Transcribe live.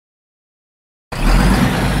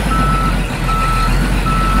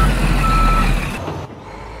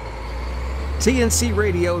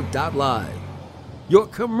TNCRadio.LIVE, your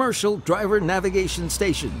commercial driver navigation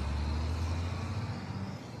station.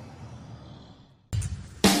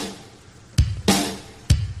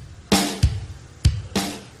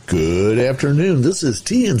 Good afternoon. This is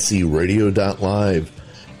TNCRadio.LIVE,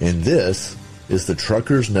 and this is the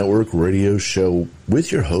Truckers Network Radio Show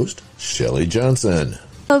with your host, Shelley Johnson.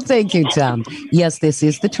 Oh, thank you, Tom. Yes, this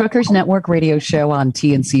is the Truckers Network Radio Show on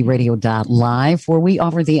TNCRadio.LIVE, where we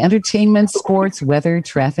offer the entertainment, sports, weather,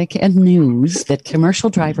 traffic, and news that commercial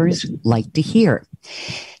drivers like to hear.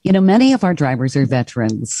 You know, many of our drivers are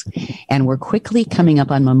veterans, and we're quickly coming up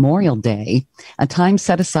on Memorial Day, a time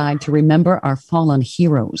set aside to remember our fallen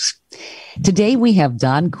heroes. Today, we have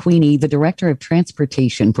Don Queeney, the Director of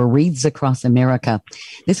Transportation for Wreaths Across America.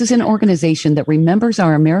 This is an organization that remembers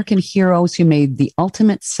our American heroes who made the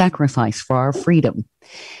ultimate sacrifice for our freedom.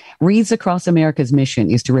 Wreaths Across America's mission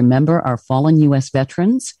is to remember our fallen U.S.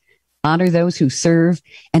 veterans, honor those who serve,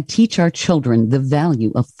 and teach our children the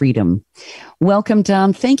value of freedom. Welcome,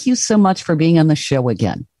 Don. Thank you so much for being on the show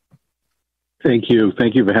again. Thank you.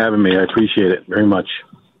 Thank you for having me. I appreciate it very much.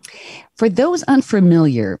 For those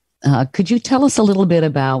unfamiliar, could you tell us a little bit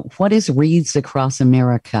about what is Wreaths Across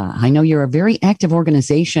America? I know you're a very active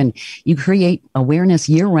organization. You create awareness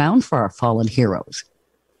year-round for our fallen heroes.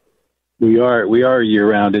 We are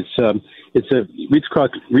year-round. It's a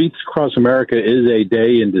Wreaths Across America is a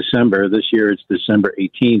day in December. This year it's December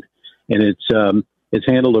 18th, and it's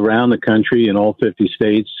handled around the country in all 50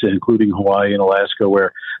 states, including Hawaii and Alaska,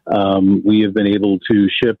 where we have been able to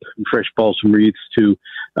ship fresh balsam wreaths to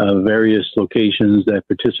various locations that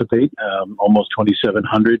participate, almost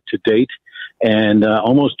 2,700 to date, and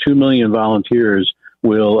almost 2 million volunteers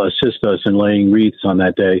will assist us in laying wreaths on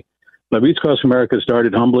that day. But Wreaths Across America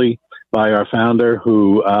started humbly by our founder,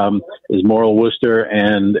 who is Morrill Worcester,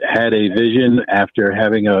 and had a vision after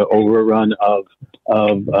having an overrun of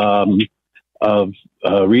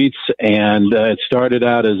wreaths, and it started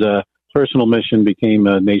out as a personal mission, became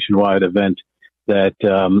a nationwide event that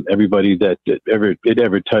everybody that it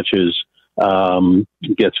ever touches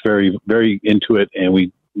gets very, very into it, and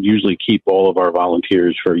we usually keep all of our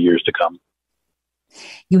volunteers for years to come.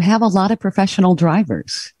 You have a lot of professional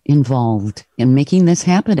drivers involved in making this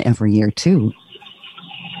happen every year, too.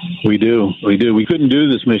 We do. We couldn't do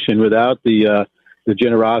this mission without the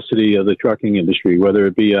generosity of the trucking industry, whether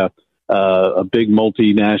it be a big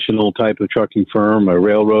multinational type of trucking firm, a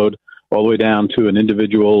railroad, all the way down to an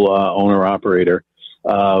individual owner-operator.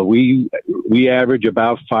 We average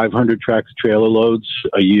about 500 tractor-trailer loads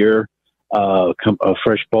a year of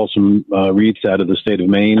fresh balsam wreaths out of the state of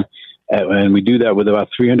Maine. And we do that with about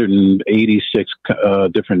 386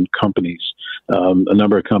 different companies. A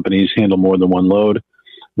number of companies handle more than one load.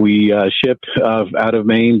 We ship out of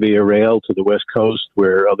Maine via rail to the West Coast,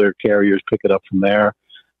 where other carriers pick it up from there.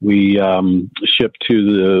 We ship to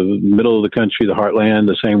the middle of the country, the heartland,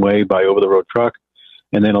 the same way by over-the-road truck.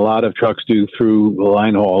 And then a lot of trucks do through the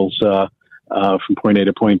line hauls from point A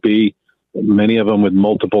to point B, many of them with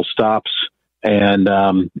multiple stops. And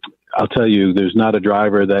I'll tell you, there's not a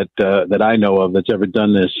driver that I know of that's ever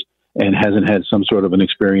done this and hasn't had some sort of an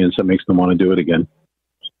experience that makes them want to do it again.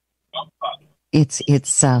 It's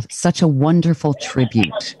such a wonderful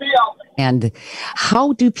tribute. And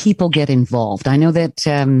how do people get involved? I know that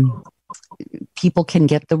people can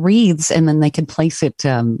get the wreaths and then they can place it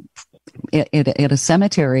at a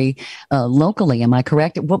cemetery locally. Am I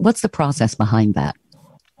correct? What's the process behind that?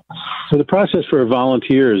 So the process for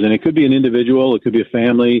volunteers, and it could be an individual, it could be a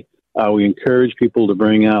family. We encourage people to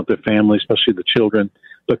bring out their family, especially the children.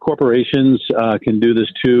 But corporations can do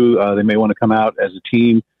this too. They may want to come out as a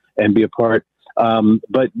team and be a part.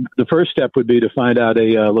 But the first step would be to find out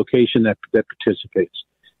a location that participates.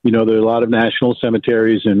 You know, there are a lot of national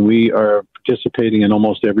cemeteries, and we are participating in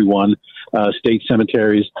almost every one, state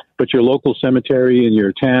cemeteries. But your local cemetery in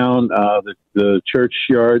your town, the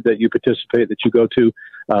churchyard that you go to,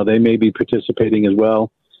 they may be participating as well.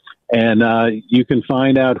 And you can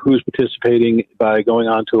find out who's participating by going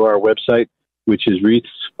onto our website, which is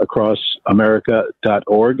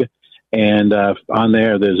wreaths-acrossamerica.org. And on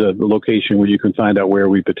there's a location where you can find out where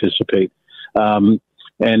we participate. And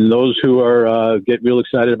those who are get real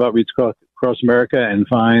excited about Wreaths Across America and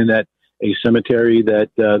find that a cemetery that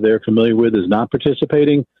they're familiar with is not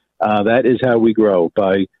participating, that is how we grow,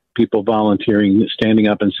 by people volunteering, standing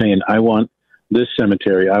up and saying, I want this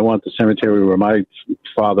cemetery. I want the cemetery where my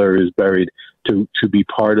father is buried to be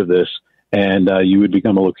part of this. And you would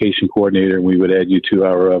become a location coordinator, and we would add you to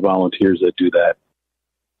our volunteers that do that.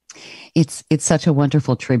 It's such a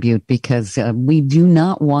wonderful tribute, because we do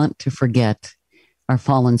not want to forget our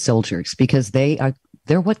fallen soldiers, because they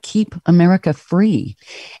They're what keep America free.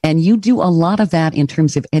 And you do a lot of that in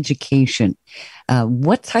terms of education.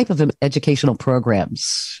 What type of educational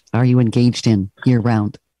programs are you engaged in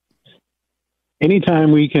year-round?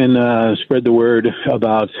 Anytime we can spread the word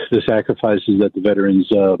about the sacrifices that the veterans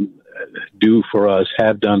do for us,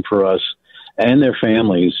 have done for us, and their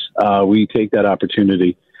families, we take that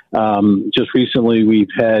opportunity. Just recently, we've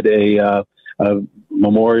had a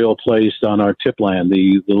memorial placed on our tip land,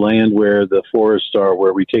 the land where the forests are,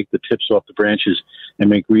 where we take the tips off the branches and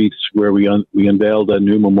make wreaths, where we unveiled a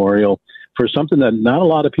new memorial for something that not a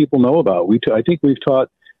lot of people know about. I think we've taught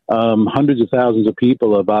hundreds of thousands of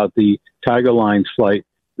people about the Tiger Line's flight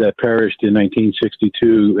that perished in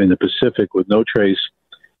 1962 in the Pacific with no trace.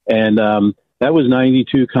 And that was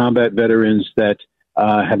 92 combat veterans that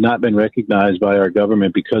have not been recognized by our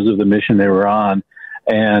government because of the mission they were on.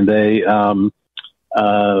 And they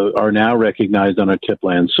are now recognized on our tip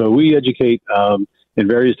land. So we educate in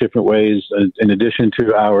various different ways, in addition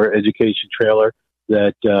to our education trailer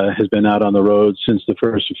that has been out on the road since the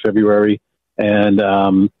 1st of February. And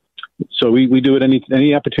so we do it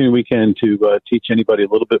any opportunity we can to teach anybody a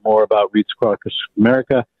little bit more about Wreaths Across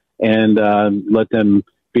America and let them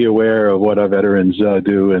be aware of what our veterans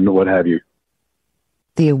do and what have you.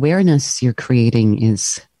 The awareness you're creating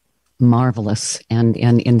is marvelous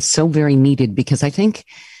and so very needed, because I think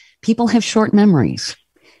people have short memories.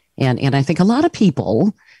 And I think a lot of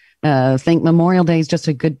people think Memorial Day is just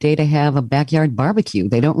a good day to have a backyard barbecue.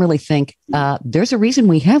 They don't really think there's a reason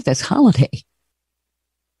we have this holiday.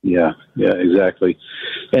 Yeah, exactly.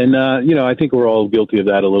 And, I think we're all guilty of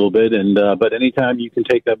that a little bit. And but anytime you can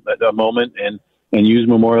take a moment and use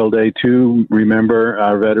Memorial Day to remember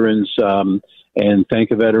our veterans and thank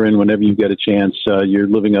a veteran whenever you get a chance, you're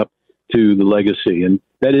living up to the legacy. And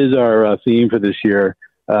that is our theme for this year,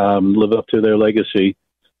 live up to their legacy.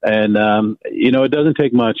 And, it doesn't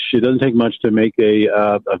take much. It doesn't take much to make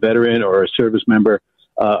a veteran or a service member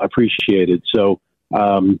appreciated. So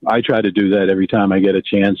I try to do that every time I get a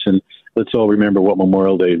chance. And let's all remember what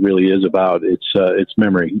Memorial Day really is about. It's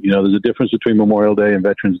memory. There's a difference between Memorial Day and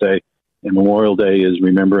Veterans Day. And Memorial Day is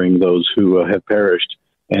remembering those who have perished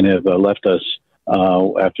and have left us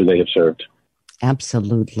after they have served.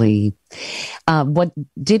 Absolutely. What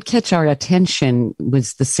did catch our attention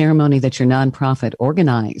was the ceremony that your nonprofit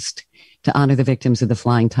organized to honor the victims of the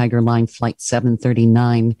Flying Tiger Line Flight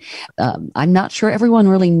 739. I'm not sure everyone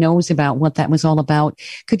really knows about what that was all about.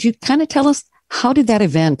 Could you kind of tell us, how did that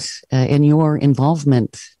event and your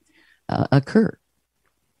involvement occur?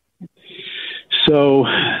 So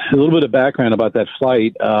a little bit of background about that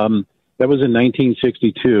flight. That was in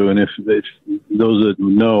 1962, and if those that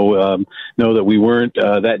know that we weren't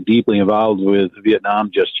that deeply involved with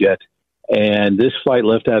Vietnam just yet. And this flight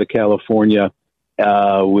left out of California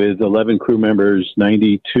with 11 crew members,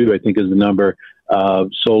 92, I think is the number,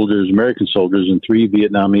 soldiers, American soldiers, and 3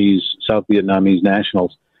 South Vietnamese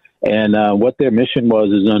nationals. And what their mission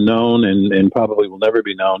was is unknown and probably will never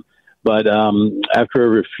be known. But after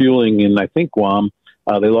refueling in, I think, Guam,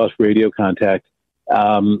 they lost radio contact.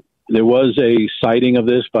 There was a sighting of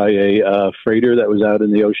this by a freighter that was out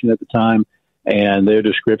in the ocean at the time, and their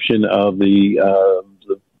description of the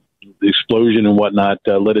explosion and whatnot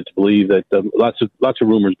led it to believe that lots of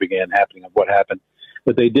rumors began happening of what happened.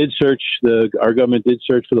 But they did search, our government did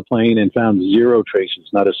search for the plane and found zero traces,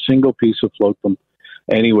 not a single piece of float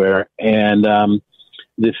anywhere. And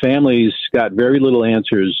the families got very little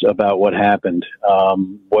answers about what happened,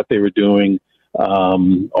 what they were doing,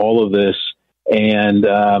 all of this. And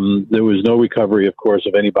there was no recovery, of course,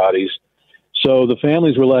 of any bodies. So the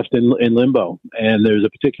families were left in limbo. And there's a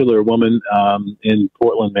particular woman in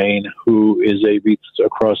Portland, Maine, who is a Wreaths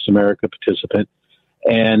Across America participant.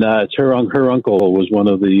 And it's her uncle was one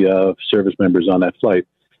of the service members on that flight.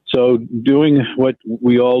 So doing what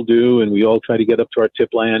we all do, and we all try to get up to our tip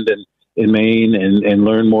land and in Maine and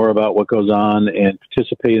learn more about what goes on and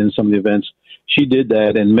participate in some of the events. She did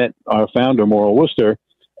that and met our founder, Maurel Worcester,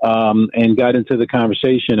 and got into the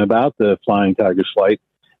conversation about the Flying Tigers flight.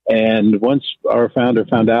 And once our founder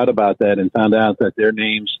found out about that and found out that their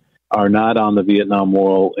names are not on the Vietnam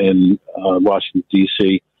Wall in Washington,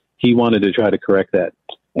 D.C., he wanted to try to correct that.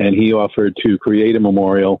 And he offered to create a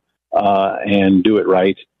memorial and do it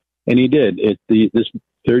right. And he did. This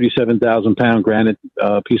 37,000-pound granite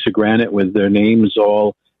piece of granite with their names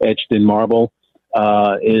all etched in marble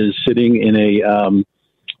is sitting in a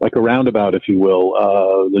like a roundabout, if you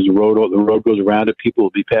will. There's a road. The road goes around it. People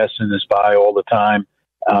will be passing this by all the time.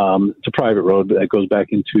 It's a private road that goes back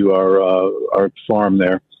into our farm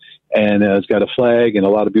there, and it's got a flag and a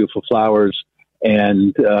lot of beautiful flowers.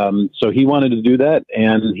 And so he wanted to do that,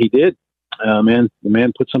 and he did. the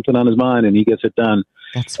man puts something on his mind and he gets it done.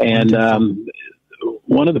 That's and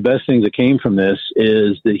one of the best things that came from this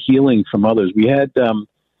is the healing from others. We had,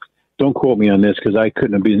 don't quote me on this because I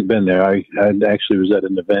couldn't have been there. I actually was at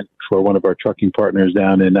an event for one of our trucking partners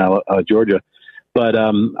down in Georgia. But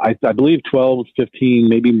I believe 12, 15,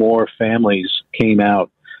 maybe more families came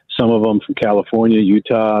out, some of them from California,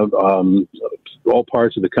 Utah, all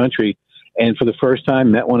parts of the country, and for the first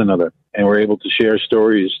time met one another and were able to share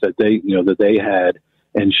stories that they had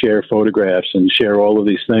and share photographs and share all of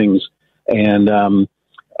these things. And,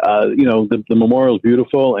 the memorial is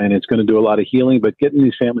beautiful and it's going to do a lot of healing, but getting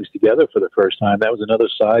these families together for the first time, that was another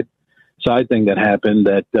side thing that happened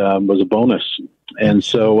that was a bonus. And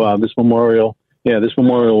so this memorial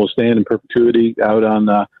will stand in perpetuity out on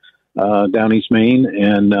down East Main,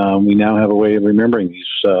 and we now have a way of remembering these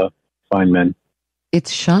fine men.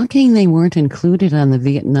 It's shocking they weren't included on the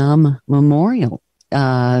Vietnam Memorial.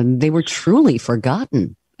 They were truly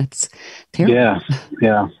forgotten. It's terrible.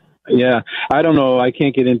 Yeah. I don't know. I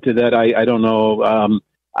can't get into that. I don't know.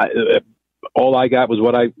 All I got was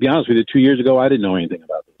be honest with you, 2 years ago, I didn't know anything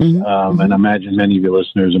about this. Mm-hmm. And I imagine many of your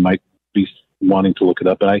listeners might be wanting to look it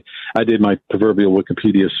up. But I did my proverbial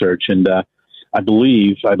Wikipedia search, and I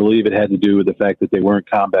believe it had to do with the fact that they weren't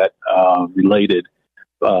combat related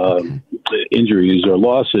injuries or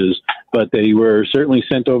losses, but they were certainly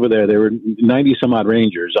sent over there. There were 90 some odd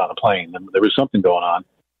Rangers on a plane. There was something going on,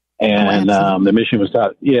 and the mission was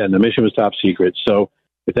top secret. So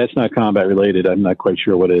if that's not combat related, I'm not quite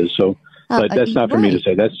sure what is. So, but that's not for me to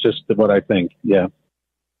say. That's just what I think. Yeah.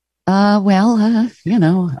 They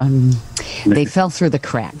fell through the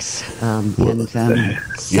cracks,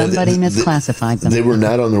 somebody misclassified them. They were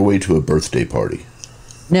not on their way to a birthday party.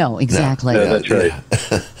 No, exactly. No, that's right.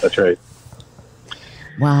 That's right.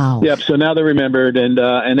 Wow. Yep. So now they're remembered, and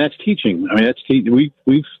that's teaching. I mean, that's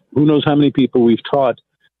we've who knows how many people we've taught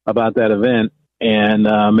about that event and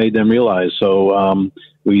made them realize. So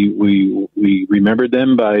we remembered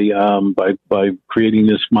them by creating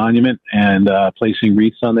this monument and placing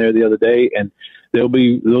wreaths on there the other day, and those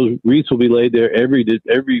wreaths will be laid there every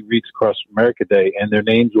Wreaths Across America Day, and their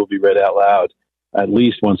names will be read out loud at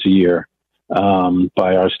least once a year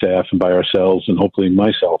by our staff and by ourselves, and hopefully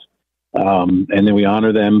myself. And then we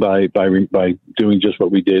honor them by doing just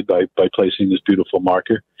what we did by placing this beautiful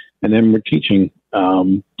marker, and then we're teaching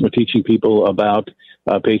people about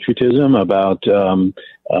patriotism, about the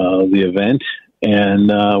event, and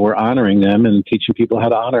we're honoring them and teaching people how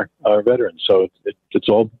to honor our veterans. So it's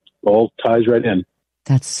all ties right in.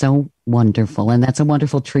 That's so wonderful, and that's a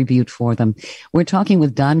wonderful tribute for them. We're talking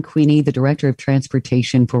with Don Queeney, the Director of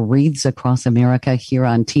Transportation for Wreaths Across America here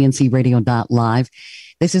on TNCRadio.LIVE.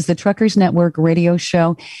 This is the Truckers Network radio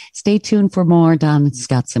show. Stay tuned for more. Don's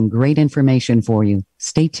got some great information for you.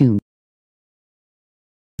 Stay tuned.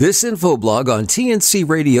 This infoblog on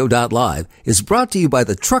TNCRadio.LIVE is brought to you by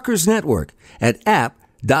the Truckers Network at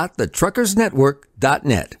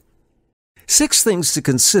app.thetruckersnetwork.net. 6 things to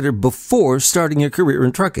consider before starting your career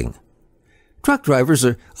in trucking. Truck drivers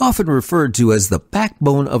are often referred to as the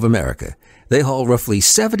backbone of America. They haul roughly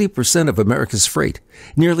 70% of America's freight.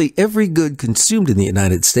 Nearly every good consumed in the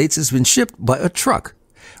United States has been shipped by a truck.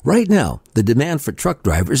 Right now, the demand for truck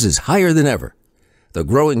drivers is higher than ever. The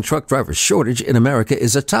growing truck driver shortage in America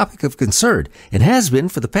is a topic of concern and has been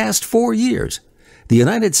for the past 4 years. The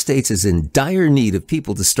United States is in dire need of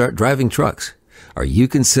people to start driving trucks. Are you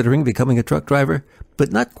considering becoming a truck driver,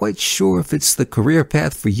 but not quite sure if it's the career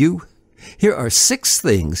path for you? Here are 6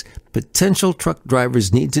 things potential truck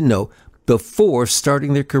drivers need to know before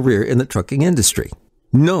starting their career in the trucking industry.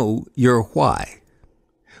 Know your why.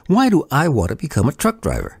 Why do I want to become a truck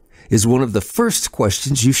driver? Is one of the first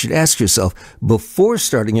questions you should ask yourself before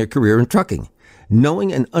starting your career in trucking.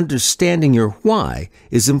 Knowing and understanding your why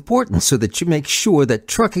is important so that you make sure that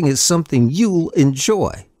trucking is something you'll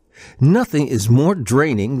enjoy. Nothing is more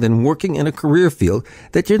draining than working in a career field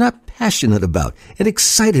that you're not passionate about and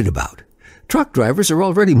excited about. Truck drivers are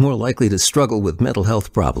already more likely to struggle with mental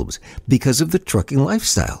health problems because of the trucking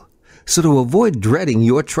lifestyle. So to avoid dreading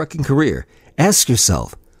your trucking career, ask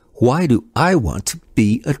yourself, why do I want to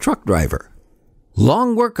be a truck driver?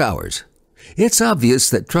 Long work hours. It's obvious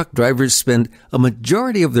that truck drivers spend a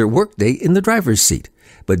majority of their workday in the driver's seat,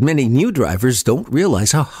 but many new drivers don't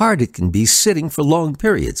realize how hard it can be sitting for long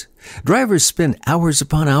periods. Drivers spend hours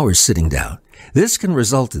upon hours sitting down. This can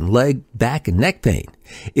result in leg, back, and neck pain.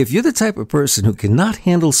 If you're the type of person who cannot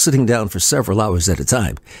handle sitting down for several hours at a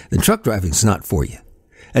time, then truck driving is not for you.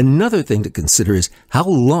 Another thing to consider is how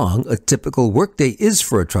long a typical workday is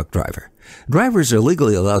for a truck driver. Drivers are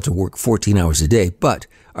legally allowed to work 14 hours a day, but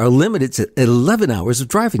are limited to 11 hours of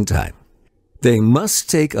driving time. They must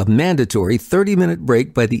take a mandatory 30-minute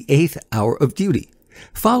break by the 8th hour of duty.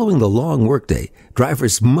 Following the long workday,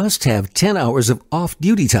 drivers must have 10 hours of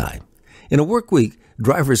off-duty time. In a work week,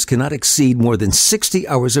 drivers cannot exceed more than 60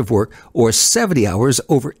 hours of work or 70 hours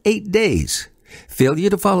over 8 days.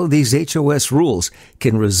 Failure to follow these HOS rules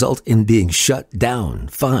can result in being shut down,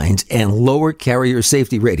 fines, and lower carrier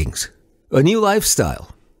safety ratings. A new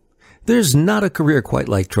lifestyle. There's not a career quite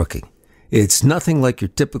like trucking. It's nothing like your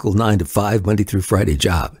typical 9-to-5 Monday through Friday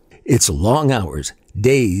job. It's long hours,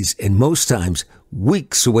 days, and most times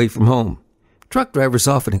weeks away from home. Truck drivers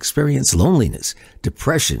often experience loneliness,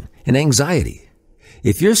 depression, and anxiety.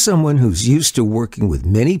 If you're someone who's used to working with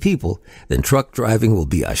many people, then truck driving will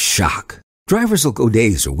be a shock. Drivers will go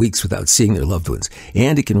days or weeks without seeing their loved ones,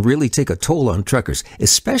 and it can really take a toll on truckers,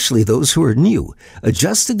 especially those who are new.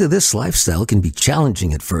 Adjusting to this lifestyle can be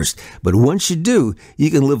challenging at first, but once you do,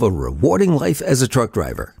 you can live a rewarding life as a truck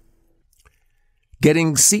driver.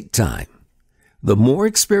 Getting seat time. The more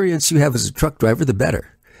experience you have as a truck driver, the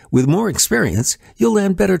better. With more experience, you'll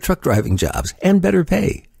land better truck driving jobs and better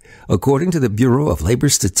pay. According to the Bureau of Labor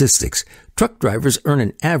Statistics, truck drivers earn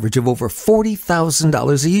an average of over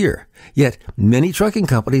 $40,000 a year. Yet, many trucking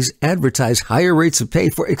companies advertise higher rates of pay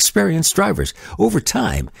for experienced drivers. Over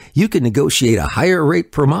time, you can negotiate a higher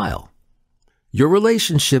rate per mile. Your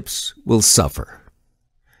relationships will suffer.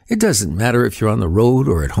 It doesn't matter if you're on the road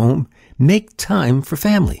or at home. Make time for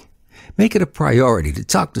family. Make it a priority to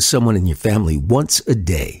talk to someone in your family once a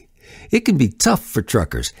day. It can be tough for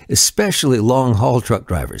truckers, especially long-haul truck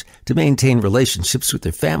drivers, to maintain relationships with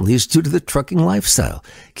their families due to the trucking lifestyle.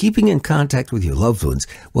 Keeping in contact with your loved ones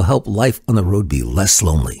will help life on the road be less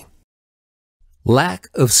lonely. Lack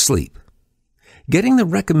of sleep. Getting the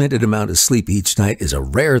recommended amount of sleep each night is a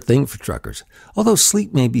rare thing for truckers. Although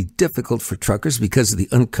sleep may be difficult for truckers because of the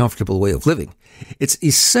uncomfortable way of living, it's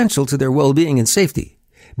essential to their well-being and safety.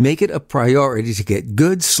 Make it a priority to get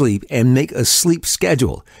good sleep and make a sleep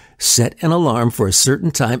schedule. Set an alarm for a certain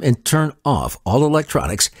time and turn off all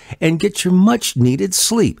electronics and get your much-needed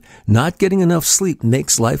sleep. Not getting enough sleep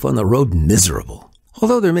makes life on the road miserable.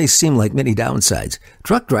 Although there may seem like many downsides,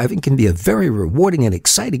 truck driving can be a very rewarding and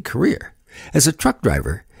exciting career. As a truck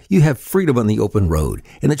driver, you have freedom on the open road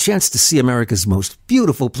and the chance to see America's most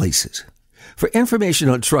beautiful places. For information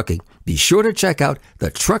on trucking, be sure to check out the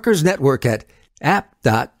Truckers Network at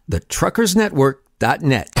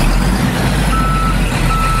app.thetruckersnetwork.net.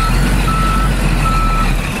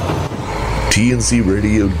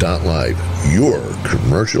 TNCRadio.LIVE, your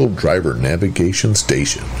commercial driver navigation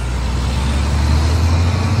station.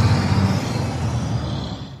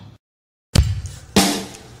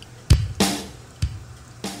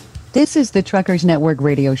 This is the Truckers Network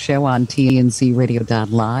radio show on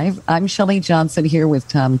TNCRadio.LIVE. I'm Shelley Johnson here with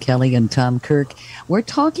Tom Kelly and Tom Kirk. We're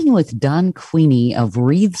talking with Don Queeney of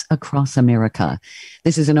Wreaths Across America.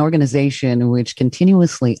 This is an organization which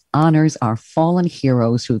continuously honors our fallen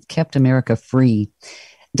heroes who've kept America free.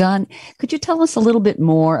 Don, could you tell us a little bit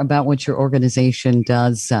more about what your organization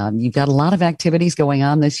does? You've got a lot of activities going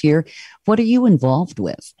on this year. What are you involved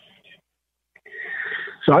with?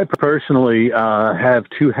 So I personally have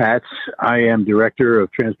two hats. I am director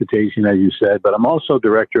of transportation, as you said, but I'm also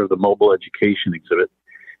director of the mobile education exhibit.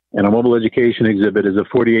 And a mobile education exhibit is a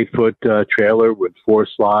 48-foot trailer with 4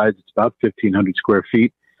 slides. It's about 1,500 square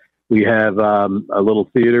feet. We have a little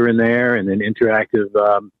theater in there and then interactive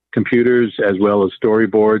computers as well as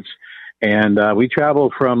storyboards. And we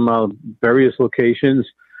travel from various locations.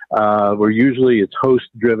 It's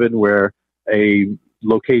host-driven, where a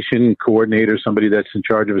location coordinator, somebody that's in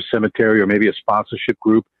charge of a cemetery or maybe a sponsorship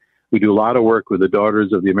group. We do a lot of work with the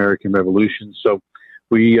Daughters of the American Revolution. So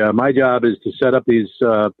my job is to set up these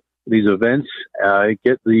events,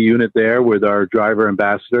 get the unit there with our driver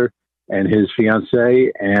ambassador and his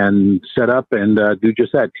fiance, and set up and do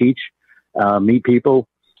just that, teach, meet people.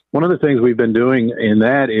 One of the things we've been doing in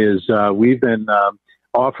that is we've been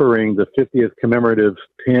offering the 50th commemorative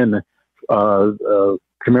pin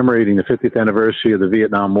commemorating the 50th anniversary of the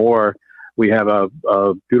Vietnam War. We have a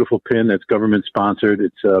beautiful pin that's government sponsored.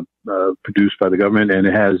 It's produced by the government, and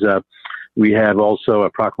it has. We have also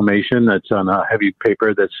a proclamation that's on a heavy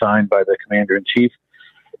paper that's signed by the commander in chief,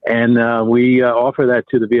 and we offer that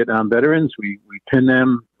to the Vietnam veterans. We pin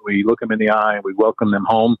them, we look them in the eye, and we welcome them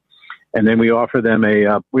home, and then we offer them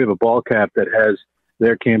we have a ball cap that has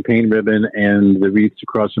their campaign ribbon and the Wreaths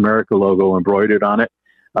Across America logo embroidered on it.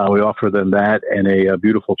 We offer them that and a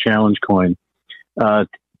beautiful challenge coin.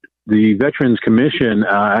 The Veterans Commission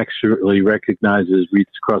actually recognizes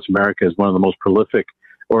Wreaths Across America as one of the most prolific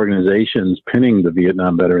organizations pinning the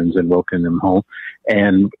Vietnam veterans and welcoming them home.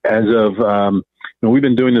 And as of we've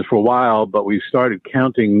been doing this for a while, but we've started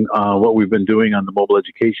counting what we've been doing on the mobile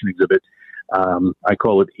education exhibit. I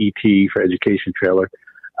call it ET for Education Trailer.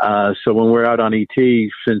 So when we're out on ET,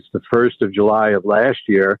 since the 1st of July of last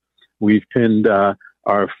year, we've pinned our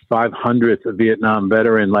 500th Vietnam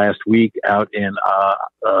veteran last week out in,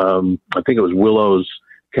 I think it was Willows,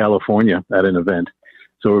 California, at an event.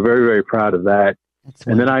 So we're very, very proud of that.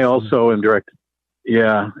 And then I also am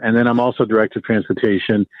and then I'm also director of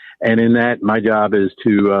transportation. And in that, my job is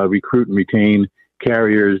to recruit and retain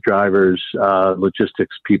carriers, drivers,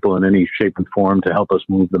 logistics people in any shape and form to help us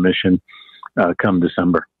move the mission come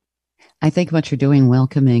December. I think what you're doing,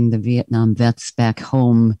 welcoming the Vietnam vets back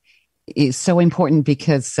home, is so important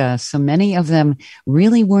because so many of them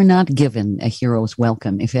really were not given a hero's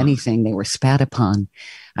welcome. If anything, they were spat upon.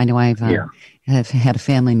 I know have had a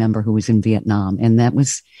family member who was in Vietnam, and that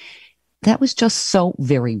was just so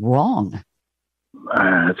very wrong.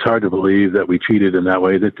 It's hard to believe that we treated him that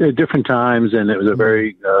way at different times, and it was a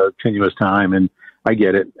very tenuous time, and I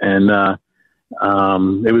get it. And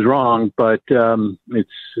it was wrong, but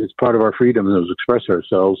it's part of our freedom to express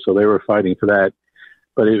ourselves. So they were fighting for that,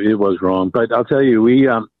 but it was wrong. But I'll tell you,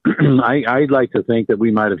 I'd like to think that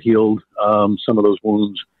we might have healed some of those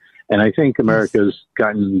wounds, and I think America's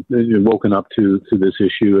woken up to this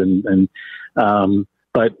issue,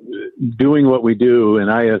 but doing what we do,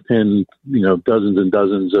 and I have pinned, dozens and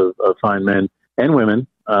dozens of fine men and women.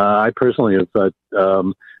 I personally have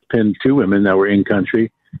pinned 2 women that were in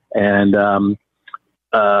country, and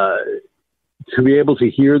to be able to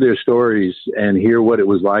hear their stories and hear what it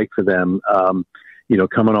was like for them,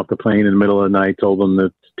 coming off the plane in the middle of the night, told them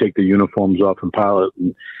to take their uniforms off and pilot.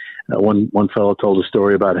 And one fellow told a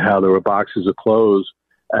story about how there were boxes of clothes,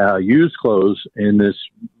 used clothes, in this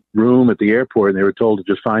room at the airport, and they were told to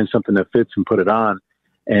just find something that fits and put it on.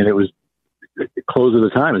 And it was clothes of the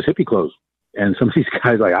time, it's hippie clothes. And some of these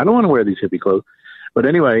guys like, I don't want to wear these hippie clothes. But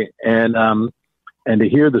anyway, and to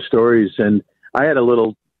hear the stories, and I had a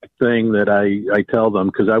little thing that I tell them,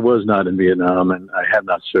 because I was not in Vietnam and I have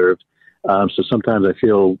not served. So sometimes I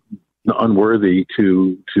feel unworthy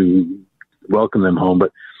to welcome them home.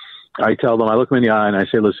 But I tell them, I look them in the eye and I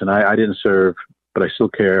say, listen, I didn't serve, but I still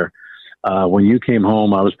care. When you came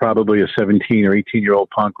home, I was probably a 17 or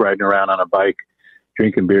 18-year-old punk riding around on a bike,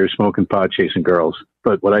 drinking beer, smoking pot, chasing girls.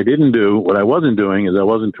 But what I wasn't doing is I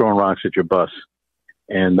wasn't throwing rocks at your bus.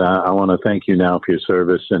 And I want to thank you now for your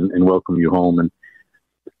service and welcome you home. And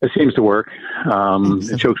it seems to work.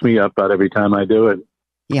 It chokes me up about every time I do it.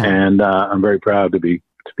 Yeah. And I'm very proud to be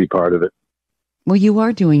part of it. Well, you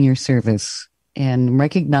are doing your service and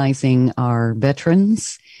recognizing our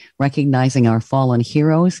veterans, recognizing our fallen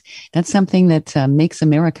heroes. That's something that makes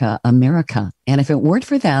America, America. And if it weren't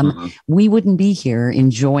for them, we wouldn't be here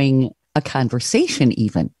enjoying a conversation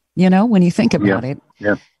even, when you think about it.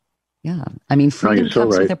 Yeah. Yeah. I mean, freedom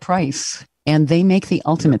comes with a price, and they make the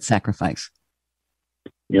ultimate sacrifice.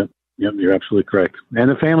 Yep. You're absolutely correct. And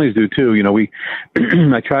the families do too.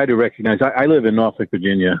 I try to recognize, I live in Norfolk,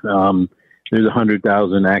 Virginia. There's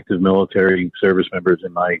 100,000 active military service members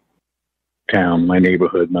in my town, my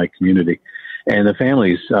neighborhood, my community. And the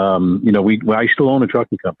families, I still own a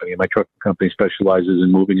trucking company, and my trucking company specializes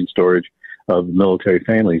in moving and storage of military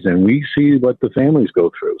families. And we see what the families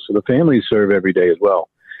go through. So the families serve every day as well.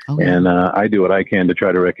 Oh, yeah. And I do what I can to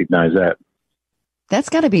try to recognize that. That's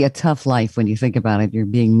got to be a tough life when you think about it. You're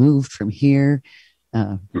being moved from here,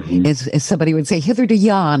 as somebody would say, hither to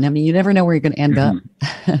yon. I mean, you never know where you're going to end up.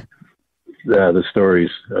 The stories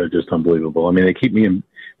are just unbelievable. I mean, they keep me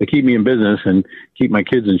in business and keep my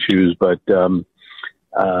kids in shoes. But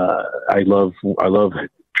I love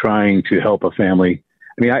trying to help a family.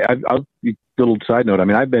 I mean, I'll little side note. I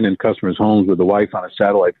mean, I've been in customers' homes with the wife on a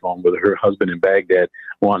satellite phone with her husband in Baghdad,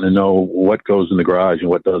 wanting to know what goes in the garage and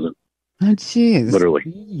what doesn't. Oh, geez.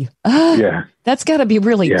 Literally. Yeah. That's got to be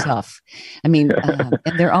really tough. I mean,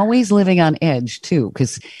 and they're always living on edge, too,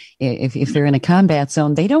 because if they're in a combat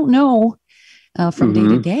zone, they don't know from day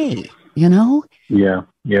to day, Yeah.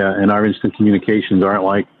 And our instant communications aren't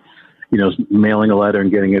like, mailing a letter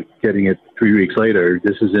and getting it 3 weeks later.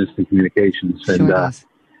 This is instant communications. And sure is.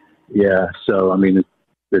 So, I mean,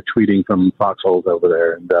 they're tweeting from foxholes over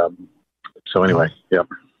there. And so anyway, yeah.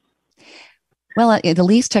 Well, at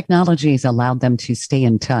least technology has allowed them to stay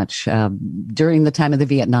in touch. During the time of the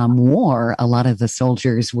Vietnam War, a lot of the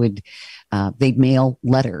soldiers they'd mail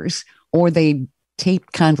letters or they'd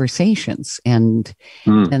tape conversations, and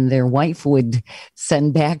their wife would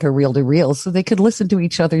send back a reel-to-reel so they could listen to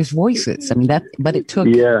each other's voices. I mean, but it took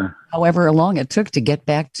however long it took to get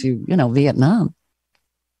back to, Vietnam.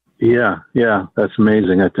 Yeah, that's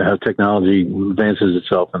amazing. How technology advances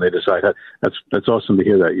itself, and they decide that's awesome to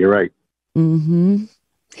hear that. You're right. Mm-hmm.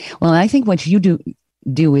 Well, I think what you do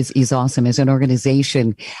is awesome as an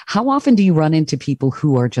organization. How often do you run into people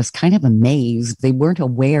who are just kind of amazed they weren't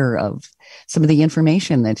aware of some of the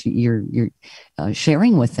information that you're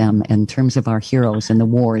sharing with them in terms of our heroes and the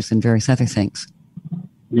wars and various other things?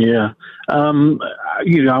 Yeah, I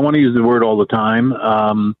want to use the word all the time.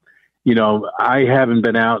 I haven't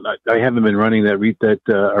been out. I haven't been running that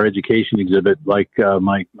our education exhibit like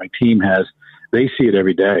my team has. They see it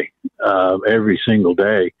every day, every single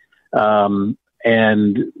day. And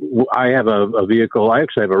I have a vehicle. I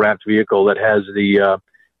actually have a wrapped vehicle that has the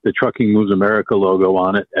Trucking Moves America logo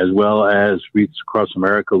on it, as well as Wreaths Across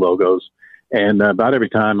America logos. And about every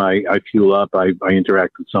time I fuel up, I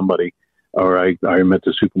interact with somebody, or I'm at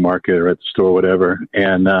the supermarket or at the store, whatever.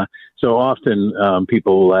 And so often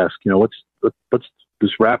people will ask, what's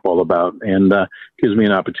this wrap all about? And gives me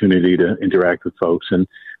an opportunity to interact with folks. And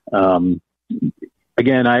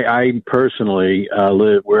again, I personally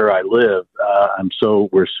live where I live.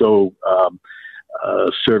 We're so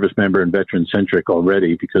service member and veteran centric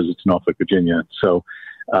already because it's Norfolk, Virginia. So,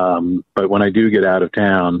 but when I do get out of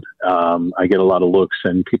town, I get a lot of looks,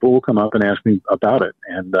 and people will come up and ask me about it.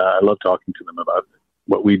 And I love talking to them about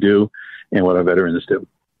what we do and what our veterans do.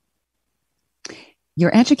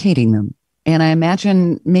 You're educating them, and I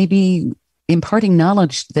imagine maybe imparting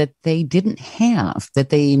knowledge that they didn't have, that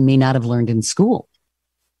they may not have learned in school.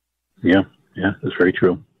 Yeah, that's very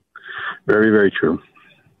true. Very, very true.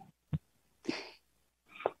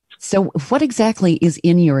 So what exactly is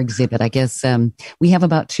in your exhibit? I guess we have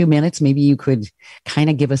about 2 minutes. Maybe you could kind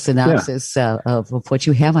of give a synopsis of what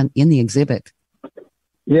you have in the exhibit.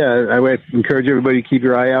 Yeah, I would encourage everybody to keep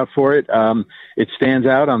your eye out for it. It stands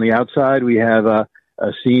out on the outside. We have a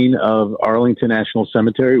scene of Arlington National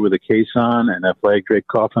Cemetery with a case on and a flag draped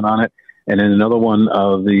coffin on it. And then another one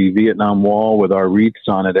of the Vietnam Wall with our wreaths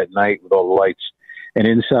on it at night with all the lights. And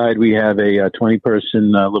inside we have a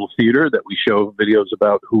 20-person little theater that we show videos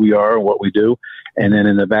about who we are and what we do. And then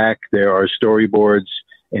in the back, there are storyboards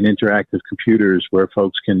and interactive computers where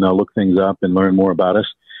folks can look things up and learn more about us.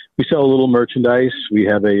 We sell a little merchandise. We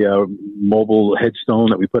have a mobile headstone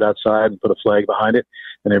that we put outside and put a flag behind it.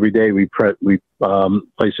 And every day we place a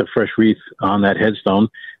fresh wreath on that headstone.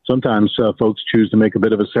 Sometimes folks choose to make a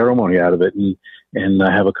bit of a ceremony out of it and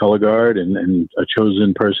have a color guard and a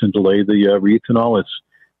chosen person to lay the wreath and all. It's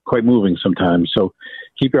quite moving sometimes. So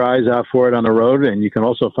keep your eyes out for it on the road. And you can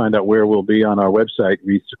also find out where we'll be on our website,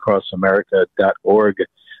 wreathsacrossamerica.org.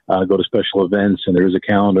 Go to special events, and there is a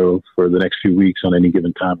calendar for the next few weeks on any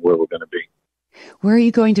given time where we're going to be. Where are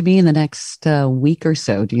you going to be in the next week or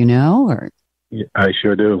so? Do you know? Or yeah, I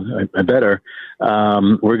sure do. I better.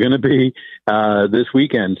 We're going to be this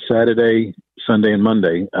weekend, Saturday, Sunday, and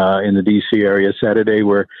Monday in the D.C. area. Saturday,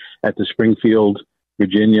 we're at the Springfield,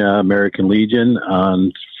 Virginia American Legion.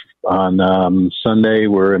 On Sunday,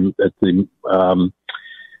 we're at the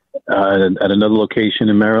at another location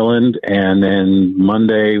in Maryland, and then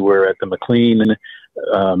Monday we're at the McLean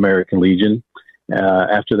American Legion.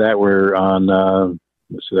 After that, we're on. So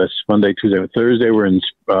that's Monday, Tuesday, and Thursday. We're in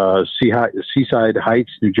Seaside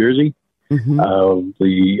Heights, New Jersey. Mm-hmm.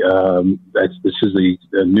 This is the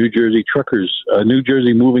New Jersey Truckers, New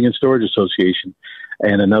Jersey Moving and Storage Association,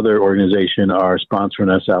 and another organization are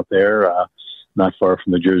sponsoring us out there, not far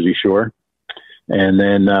from the Jersey Shore. And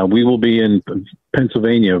then we will be in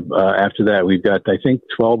Pennsylvania after that. We've got, I think,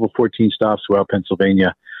 12 or 14 stops throughout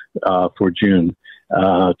Pennsylvania for June.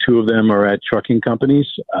 2 of them are at trucking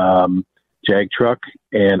companies, Jag Truck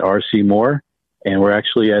and RC Moore. And we're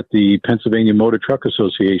actually at the Pennsylvania Motor Truck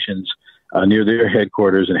Associations near their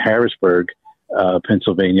headquarters in Harrisburg,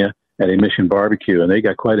 Pennsylvania, at a Mission Barbecue. And they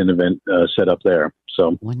got quite an event set up there.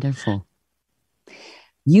 So wonderful.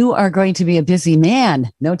 You are going to be a busy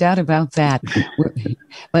man, no doubt about that.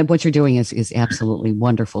 But what you're doing is absolutely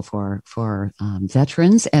wonderful for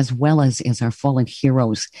veterans as well as our fallen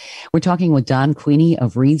heroes. We're talking with Don Queeney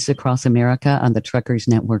of Wreaths Across America on the Truckers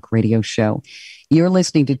Network radio show. You're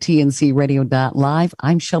listening to TNCRadio.LIVE.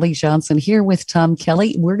 I'm Shelley Johnson here with Tom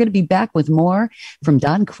Kelly. We're going to be back with more from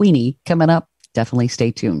Don Queeney coming up. Definitely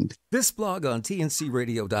stay tuned. This blog on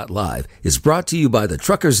TNCRadio.LIVE is brought to you by the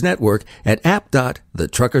Truckers Network at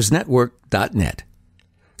app.thetruckersnetwork.net.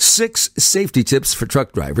 6 safety tips for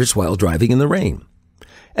truck drivers while driving in the rain.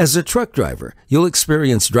 As a truck driver, you'll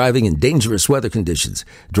experience driving in dangerous weather conditions.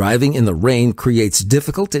 Driving in the rain creates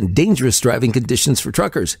difficult and dangerous driving conditions for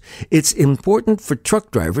truckers. It's important for truck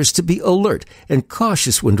drivers to be alert and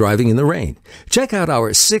cautious when driving in the rain. Check out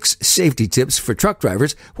our 6 safety tips for truck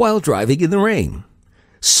drivers while driving in the rain.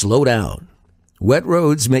 slow down. Wet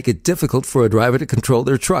roads make it difficult for a driver to control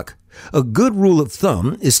their truck. A good rule of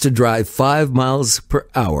thumb is to drive 5 miles per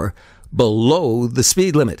hour below the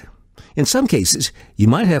speed limit. In some cases, you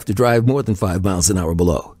might have to drive more than 5 miles an hour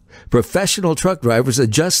below. Professional truck drivers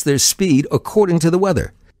adjust their speed according to the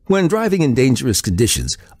weather. When driving in dangerous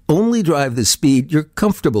conditions, only drive the speed you're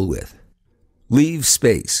comfortable with. Leave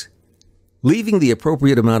space. Leaving the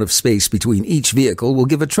appropriate amount of space between each vehicle will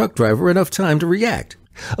give a truck driver enough time to react.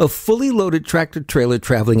 A fully loaded tractor-trailer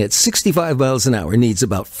traveling at 65 miles an hour needs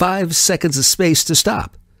about 5 seconds of space to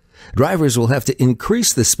stop. Drivers will have to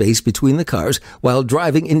increase the space between the cars while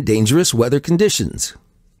driving in dangerous weather conditions.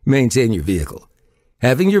 Maintain your vehicle.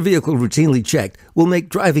 Having your vehicle routinely checked will make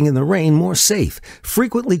driving in the rain more safe.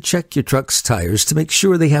 Frequently check your truck's tires to make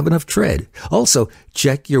sure they have enough tread. Also,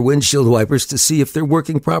 check your windshield wipers to see if they're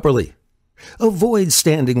working properly. Avoid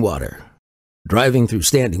standing water. Driving through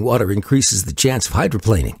standing water increases the chance of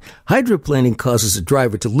hydroplaning. Hydroplaning causes a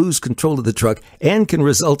driver to lose control of the truck and can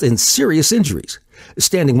result in serious injuries.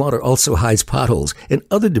 Standing water also hides potholes and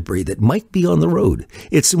other debris that might be on the road.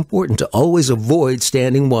 It's important to always avoid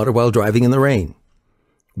standing water while driving in the rain.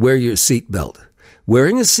 Wear your seatbelt.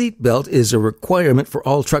 Wearing a seatbelt is a requirement for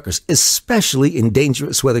all truckers, especially in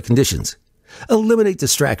dangerous weather conditions. Eliminate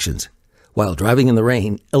distractions. While driving in the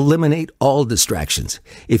rain, eliminate all distractions.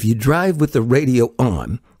 If you drive with the radio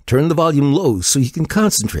on, turn the volume low so you can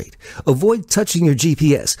concentrate. Avoid touching your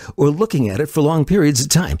GPS or looking at it for long periods of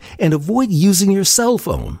time, and avoid using your cell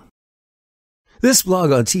phone. This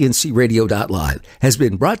blog on TNCRadio.LIVE has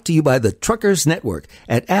been brought to you by the Truckers Network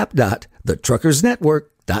at app.thetruckersnetwork.net.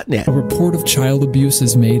 A report of child abuse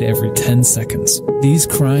is made every 10 seconds. These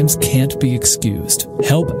crimes can't be excused.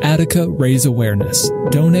 Help Attica raise awareness.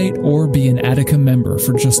 Donate or be an Attica member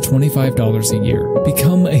for just $25 a year.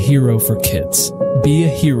 Become a hero for kids. Be a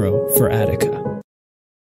hero for Attica.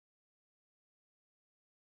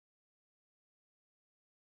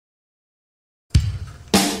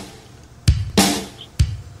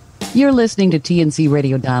 You're listening to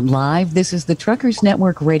TNCRadio.LIVE. This is the Truckers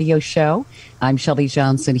Network radio show. I'm Shelby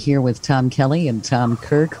Johnson here with Tom Kelly and Tom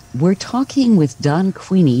Kirk. We're talking with Don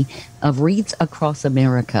Queeney of Wreaths Across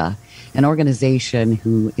America, an organization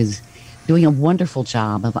who is doing a wonderful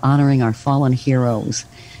job of honoring our fallen heroes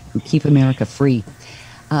who keep America free.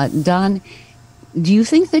 Don, do you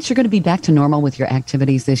think that you're going to be back to normal with your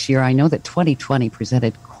activities this year? I know that 2020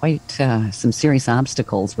 presented quite some serious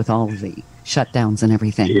obstacles with all of the shutdowns and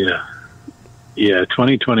everything. Yeah,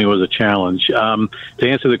 2020 was a challenge. To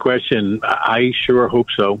answer the question, I sure hope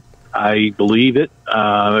so. I believe it.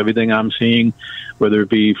 Everything I'm seeing, whether it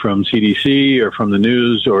be from CDC or from the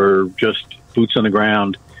news or just boots on the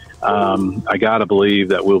ground, I got to believe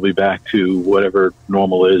that we'll be back to whatever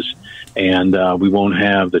normal is, and we won't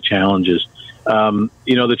have the challenges.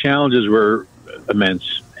 The challenges were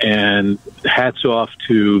immense, and hats off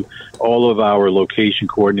to all of our location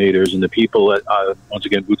coordinators and the people that, once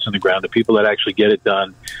again, boots on the ground, the people that actually get it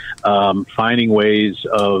done, finding ways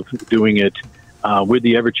of doing it with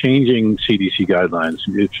the ever-changing CDC guidelines.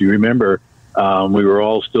 If you remember, we were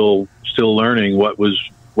all still learning what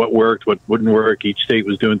worked, what wouldn't work. Each state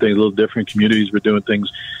was doing things a little different. Communities were doing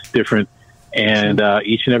things different, and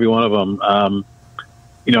each and every one of them,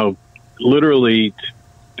 literally,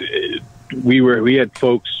 we had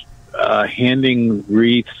folks handing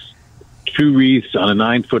two wreaths on a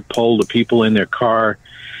 9-foot pole to people in their car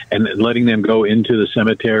and letting them go into the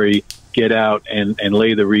cemetery, get out and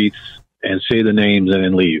lay the wreaths and say the names and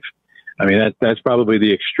then leave. I mean, that's probably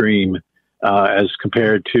the extreme as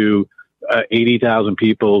compared to 80,000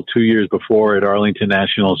 people 2 years before at Arlington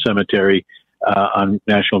National Cemetery on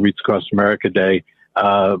National Wreaths Across America Day.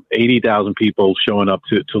 80,000 people showing up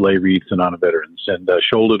to lay wreaths and honor veterans, and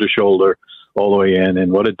shoulder to shoulder all the way in.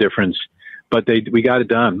 And what a difference. But we got it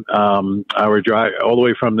done. Our drive all the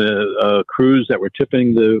way from the crews that were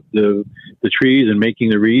tipping the trees and making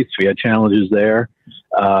the wreaths. We had challenges there,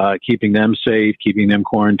 keeping them safe, keeping them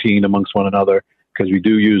quarantined amongst one another, because we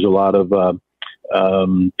do use a lot of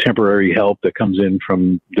temporary help that comes in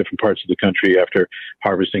from different parts of the country after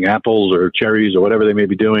harvesting apples or cherries or whatever they may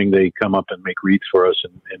be doing. They come up and make wreaths for us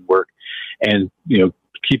and work, and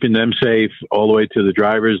keeping them safe all the way to the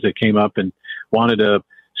drivers that came up and wanted to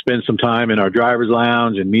spend some time in our driver's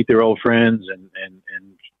lounge and meet their old friends and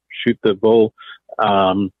shoot the bull.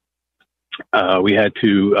 We had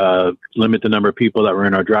to limit the number of people that were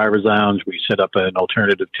in our driver's lounge. We set up an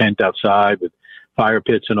alternative tent outside with fire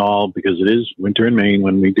pits and all, because it is winter in Maine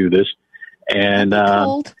when we do this. And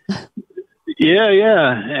cold. Yeah.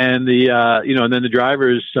 And and then the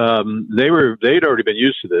drivers, they'd already been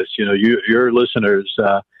used to this. Your listeners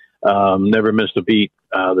never missed a beat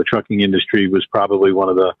the trucking industry was probably one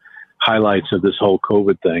of the highlights of this whole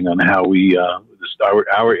COVID thing on how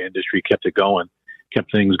our industry kept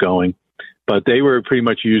things going. But they were pretty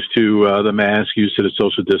much used to the mask, used to the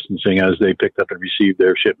social distancing as they picked up and received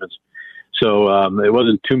their shipments. So it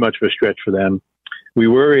wasn't too much of a stretch for them. We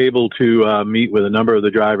were able to meet with a number of the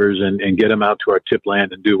drivers and get them out to our tip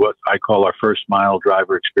land and do what I call our first mile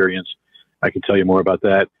driver experience. I can tell you more about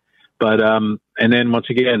that. But and then once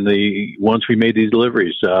again, once we made these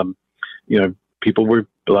deliveries, you know,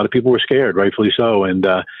 a lot of people were scared, rightfully so, and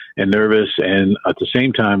nervous, and at the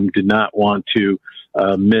same time did not want to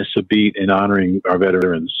miss a beat in honoring our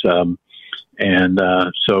veterans. So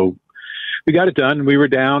we got it done. We were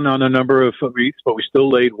down on a number of wreaths, but we still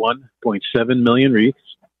laid 1.7 million wreaths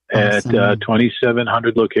at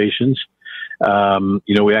 2,700 locations.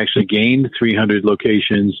 You know, we actually gained 300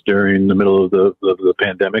 locations during the middle of the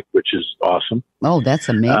pandemic, which is awesome. Oh, that's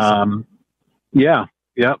amazing. Yeah.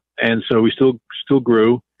 And so we still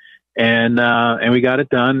grew, and we got it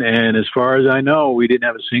done. And as far as I know, we didn't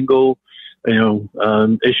have a single,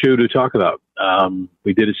 issue to talk about.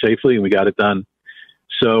 We did it safely and we got it done.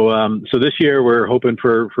 So this year we're hoping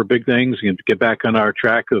for big things and get back on our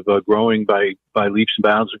track of growing by leaps and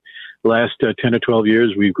bounds. The last 10 or 12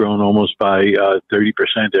 years, we've grown almost by 30%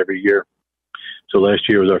 every year. So last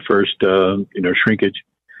year was our first, shrinkage.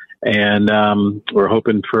 And we're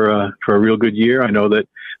hoping for a real good year. I know that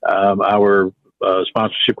our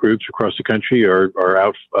sponsorship groups across the country are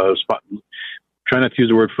out. Try not to use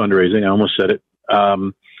the word fundraising. I almost said it.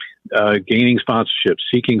 Gaining sponsorships,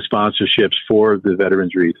 seeking sponsorships for the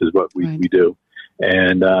Veterans Wreath is what we do.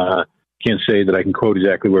 And can't say that I can quote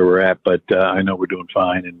exactly where we're at, but I know we're doing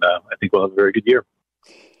fine, and I think we'll have a very good year.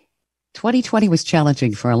 2020 was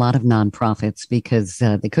challenging for a lot of nonprofits because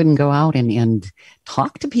they couldn't go out and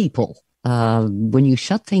talk to people. When you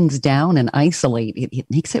shut things down and isolate, it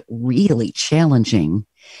makes it really challenging.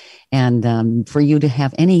 And for you to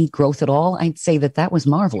have any growth at all, I'd say that was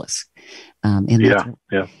marvelous. Yeah,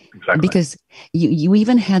 exactly. Because you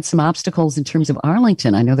even had some obstacles in terms of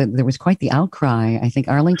Arlington. I know that there was quite the outcry. I think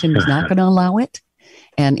Arlington was not going to allow it.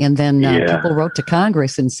 And then people wrote to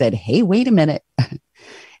Congress and said, hey, wait a minute,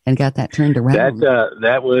 and got that turned around.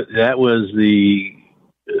 That was the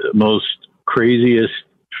most craziest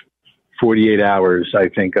 48 hours I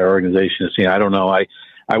think our organization has seen. I don't know.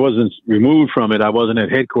 I wasn't removed from it. I wasn't at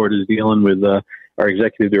headquarters dealing with our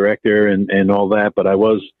executive director and all that, but I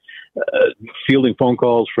was fielding phone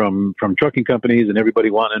calls from trucking companies and everybody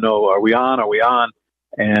wanting to know, are we on?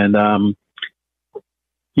 And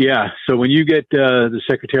so when you get the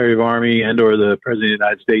Secretary of Army and or the President of the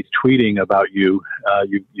United States tweeting about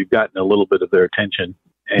you've gotten a little bit of their attention.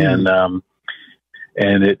 And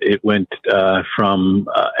it went from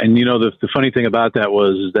and the funny thing about that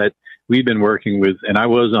was that we've been working with, and I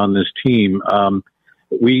was on this team.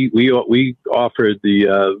 We offered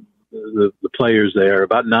the players there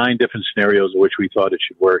about 9 different scenarios in which we thought it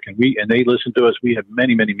should work, and they listened to us. We had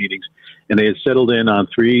many meetings, and they had settled in on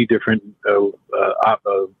 3 different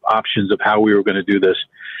options of how we were going to do this.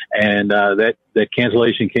 And that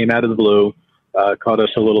cancellation came out of the blue, caught us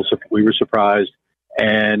a little. We were surprised,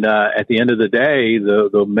 and at the end of the day,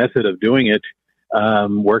 the method of doing it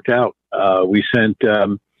worked out. We sent.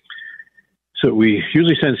 So we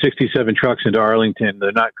usually send 67 trucks into Arlington.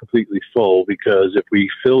 They're not completely full because if we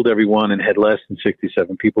filled everyone and had less than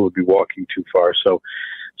 67, people would be walking too far. So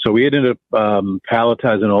we ended up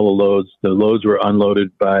palletizing all the loads. The loads were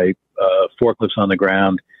unloaded by forklifts on the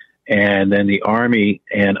ground, and then the Army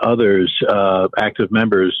and others, active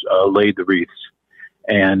members, laid the wreaths.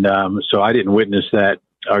 And so I didn't witness that.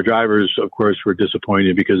 Our drivers, of course, were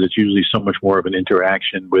disappointed because it's usually so much more of an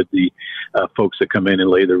interaction with the folks that come in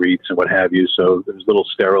and lay the wreaths and what have you. So it was a little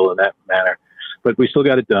sterile in that manner, but we still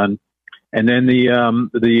got it done. And then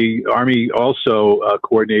the Army also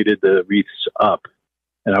coordinated the wreaths up,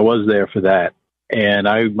 and I was there for that. And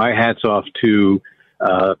my hat's off to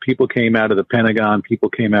people came out of the Pentagon,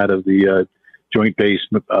 people came out of the Joint Base.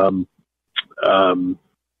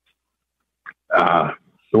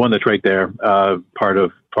 The one that's right there, part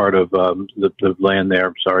of the land there.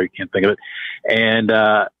 I'm sorry, can't think of it. And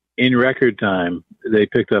in record time, they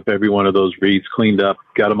picked up every one of those wreaths, cleaned up,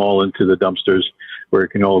 got them all into the dumpsters where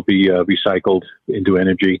it can all be recycled into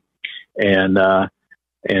energy. And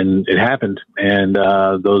it happened. And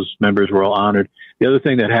those members were all honored. The other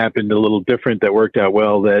thing that happened a little different that worked out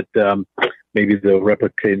well that maybe they'll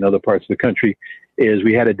replicate in other parts of the country is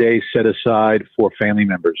we had a day set aside for family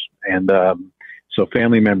members. And so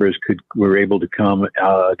family members were able to come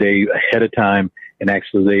a day ahead of time and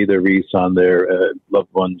actually lay their wreaths on their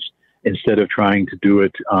loved ones instead of trying to do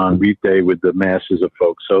it on Wreath Day with the masses of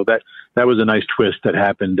folks. So that was a nice twist that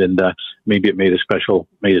happened, and maybe it made it special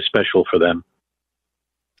for them.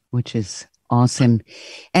 Which is awesome.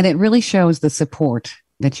 And it really shows the support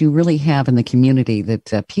that you really have in the community,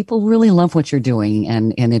 that people really love what you're doing,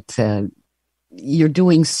 and you're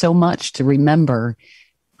doing so much to remember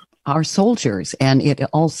our soldiers. And it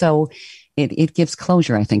also, it gives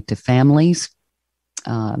closure, I think, to families.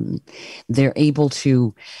 They're able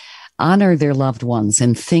to honor their loved ones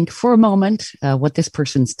and think for a moment what this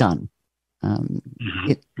person's done.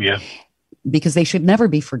 Because they should never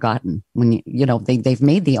be forgotten when they've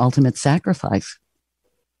made the ultimate sacrifice.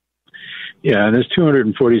 Yeah, and there's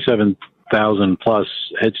 247,000 plus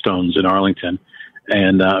headstones in Arlington,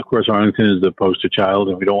 and of course Arlington is the poster child,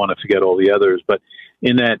 and we don't want to forget all the others. But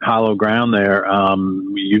in that hollow ground there,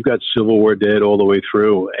 you've got Civil War dead all the way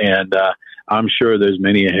through, and I'm sure there's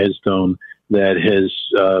many a headstone that has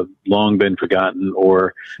long been forgotten,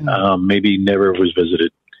 or maybe never was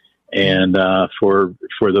visited. And for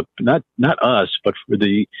the not us, but for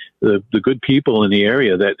the good people in the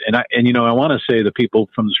area I want to say the people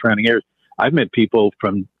from the surrounding areas. I've met people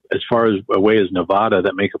from as far away as Nevada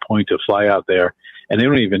that make a point to fly out there, and they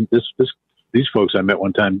don't even these folks I met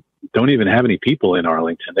one time don't even have any people in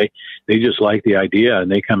Arlington. They just like the idea,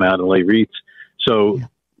 and they come out and lay wreaths. So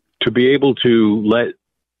to be able to let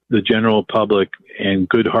the general public and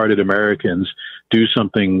good-hearted Americans do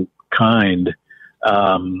something kind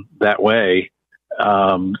that way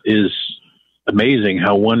is amazing.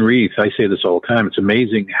 How one wreath, I say this all the time, it's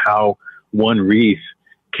amazing how one wreath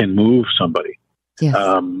can move somebody. Yes.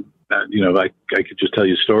 I could just tell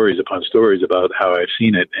you stories upon stories about how I've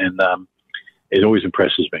seen it, and it always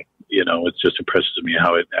impresses me. It just impresses me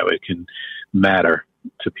how it can matter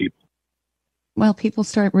to people. Well, people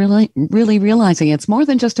start really realizing it's more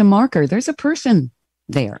than just a marker. There's a person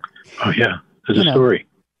there. Oh yeah, there's a story.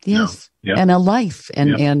 Yes, and a life,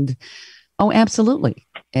 and oh, absolutely,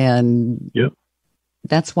 and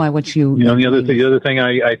that's why what you the other thing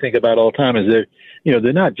I think about all the time is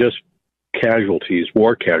they're not just casualties,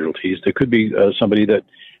 war casualties. There could be somebody that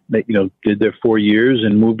did their 4 years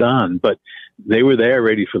and moved on, but they were there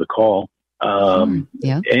ready for the call.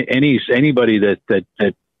 Anybody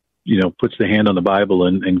that puts the hand on the Bible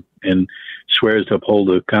and swears to uphold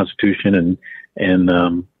the Constitution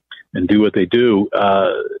and do what they do,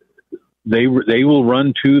 they will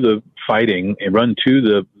run to the fighting and run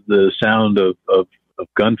to the sound of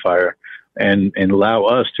gunfire and allow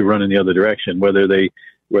us to run in the other direction, whether they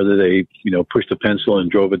pushed a pencil and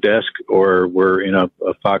drove a desk or were in a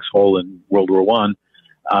foxhole in World War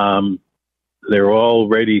I. They're all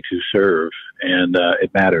ready to serve, and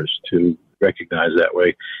it matters to recognize that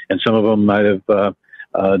way. And some of them might have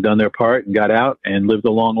done their part and got out and lived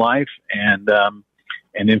a long life and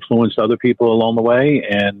influenced other people along the way,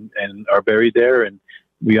 and are buried there. And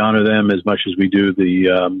we honor them as much as we do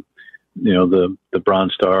the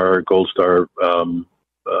Bronze Star, Gold Star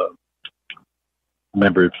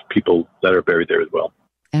member people that are buried there as well.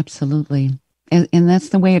 Absolutely. And that's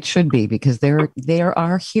the way it should be, because they're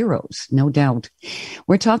our heroes, no doubt.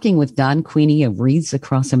 We're talking with Don Queeney of Wreaths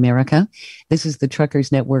Across America. This is the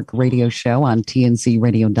Truckers Network radio show on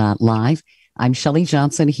TNCRadio.LIVE. I'm Shelley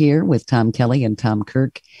Johnson here with Tom Kelly and Tom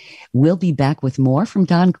Kirk. We'll be back with more from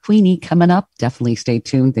Don Queeney coming up. Definitely stay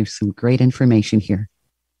tuned. There's some great information here.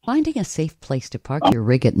 Finding a safe place to park your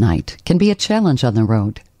rig at night can be a challenge on the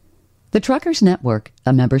road. The Truckers Network,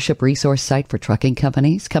 a membership resource site for trucking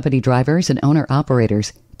companies, company drivers, and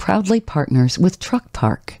owner-operators, proudly partners with Truck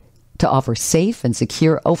Park to offer safe and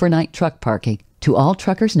secure overnight truck parking to all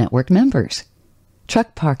Truckers Network members.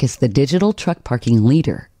 Truck Park is the digital truck parking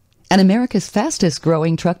leader and America's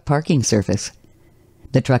fastest-growing truck parking service.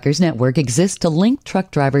 The Truckers Network exists to link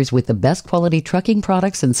truck drivers with the best quality trucking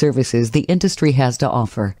products and services the industry has to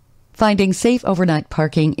offer. Finding safe overnight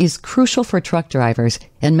parking is crucial for truck drivers,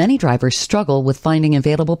 and many drivers struggle with finding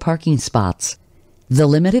available parking spots. The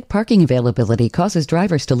limited parking availability causes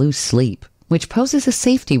drivers to lose sleep, which poses a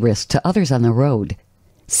safety risk to others on the road.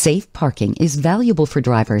 Safe parking is valuable for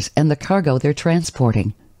drivers and the cargo they're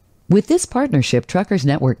transporting. With this partnership, Truckers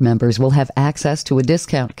Network members will have access to a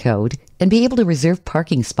discount code and be able to reserve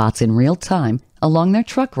parking spots in real time along their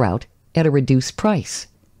truck route at a reduced price.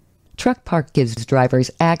 Truck Park gives drivers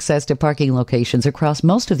access to parking locations across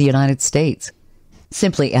most of the United States.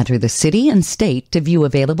 Simply enter the city and state to view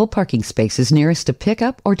available parking spaces nearest a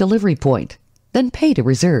pickup or delivery point, then pay to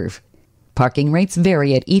reserve. Parking rates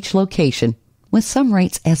vary at each location, with some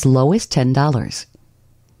rates as low as $10.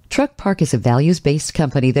 Truck Park is a values-based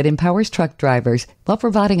company that empowers truck drivers while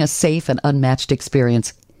providing a safe and unmatched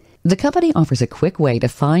experience. The company offers a quick way to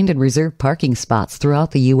find and reserve parking spots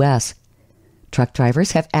throughout the U.S. Truck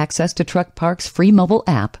drivers have access to Truck Park's free mobile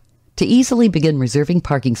app to easily begin reserving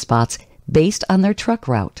parking spots based on their truck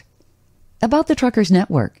route. About the Truckers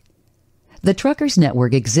Network. The Truckers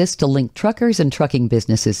Network exists to link truckers and trucking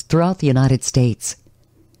businesses throughout the United States.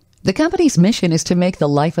 The company's mission is to make the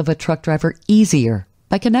life of a truck driver easier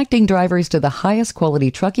by connecting drivers to the highest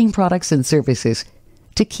quality trucking products and services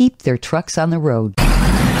to keep their trucks on the road.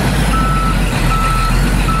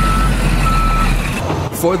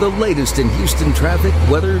 For the latest in Houston traffic,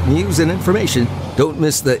 weather, news, and information, don't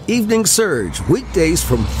miss the Evening Surge, weekdays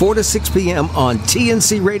from 4 to 6 p.m. on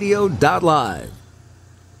TNCRadio.LIVE.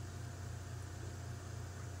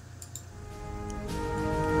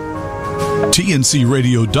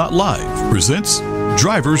 TNCRadio.LIVE presents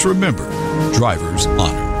Drivers Remember, Drivers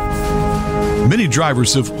Honor. Many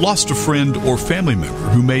drivers have lost a friend or family member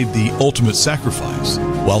who made the ultimate sacrifice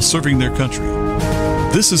while serving their country.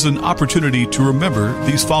 This is an opportunity to remember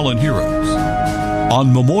these fallen heroes.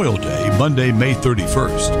 On Memorial Day, Monday, May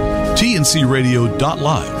 31st,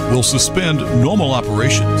 TNCRadio.LIVE will suspend normal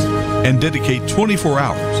operations and dedicate 24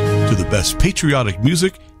 hours to the best patriotic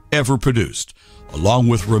music ever produced, along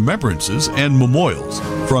with remembrances and memorials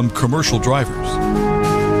from commercial drivers.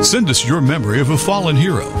 Send us your memory of a fallen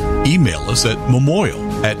hero. Email us at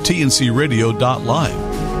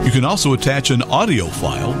memorial@tncradio.live. You can also attach an audio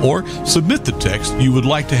file or submit the text you would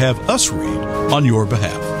like to have us read on your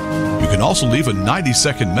behalf. You can also leave a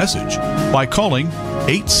 90-second message by calling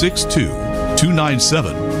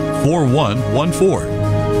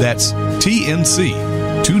 862-297-4114. That's TNC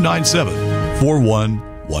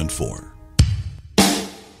 297-4114.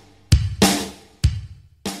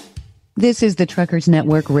 This is the Truckers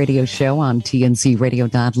Network radio show on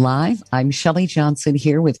TNCRadio.LIVE. I'm Shelley Johnson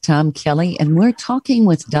here with Tom Kelly, and we're talking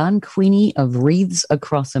with Don Queeney of Wreaths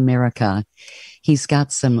Across America. He's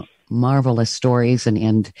got some marvelous stories,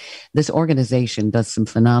 and this organization does some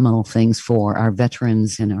phenomenal things for our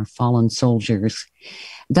veterans and our fallen soldiers.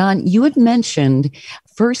 Don, you had mentioned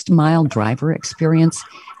first mile driver experience.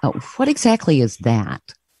 What exactly is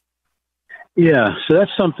that? Yeah, so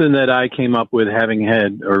that's something that I came up with, having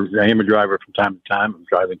had, or I am a driver from time to time. I'm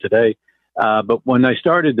driving today. But when I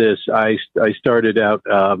started this, I started out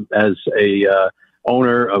as a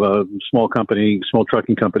owner of a small company, small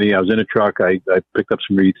trucking company. I was in a truck. I picked up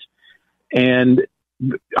some wreaths. And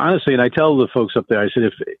honestly, and I tell the folks up there, I said,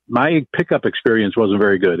 if my pickup experience wasn't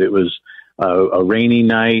very good, it was a rainy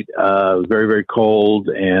night, very, very cold,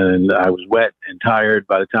 and I was wet and tired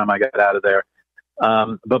by the time I got out of there.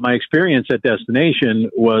 But my experience at destination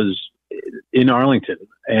was in Arlington,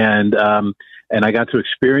 and I got to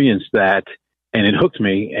experience that, and it hooked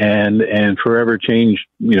me and forever changed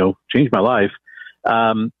my life.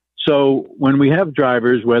 So when we have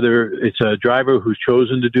drivers, whether it's a driver who's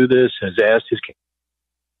chosen to do this, has asked his...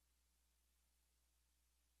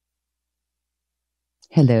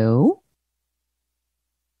 Hello?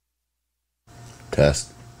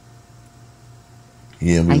 Test.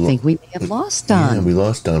 Yeah, I think we may have lost Don. Yeah, we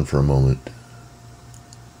lost Don for a moment.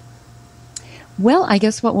 Well, I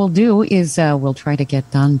guess what we'll do is we'll try to get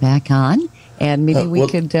Don back on, and maybe we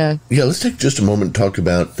could... Yeah, let's take just a moment and talk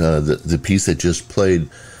about the piece that just played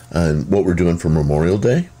and what we're doing for Memorial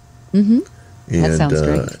Day. Mm-hmm. And, that sounds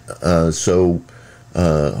great. So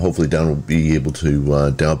hopefully Don will be able to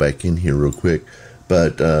dial back in here real quick.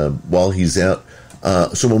 But while he's out,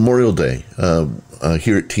 so Memorial Day...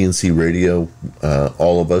 here at TNC Radio,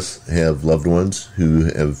 all of us have loved ones who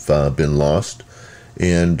have been lost,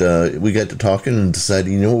 and we got to talking and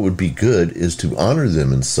decided, what would be good is to honor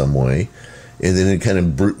them in some way, and then it kind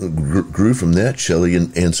of grew from that, Shelley,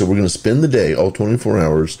 and so we're going to spend the day, all 24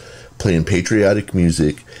 hours, playing patriotic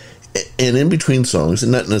music, and in between songs,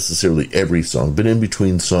 and not necessarily every song, but in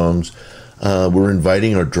between songs, we're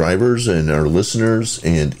inviting our drivers and our listeners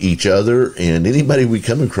and each other and anybody we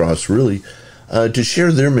come across, really, to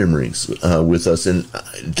share their memories with us. And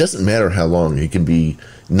it doesn't matter how long. It can be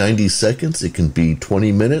 90 seconds. It can be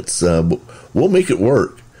 20 minutes. We'll make it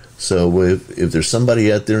work. So if there's somebody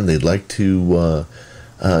out there and they'd like to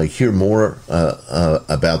hear more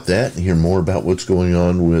about that and hear more about what's going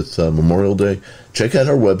on with Memorial Day, check out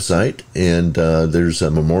our website. And there's a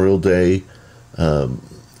Memorial Day.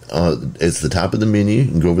 It's the top of the menu.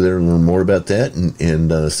 You can go over there and learn more about that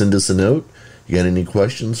and send us a note. You got any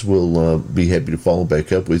questions, we'll be happy to follow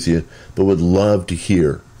back up with you. But would love to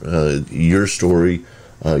hear your story,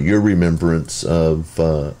 your remembrance of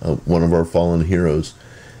one of our fallen heroes.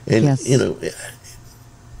 And, yes.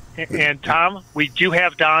 And Tom, we do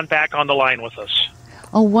have Don back on the line with us.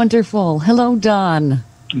 Oh, wonderful. Hello, Don.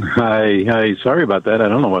 Hi. Sorry about that. I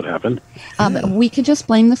don't know what happened. We could just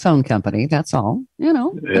blame the phone company. That's all.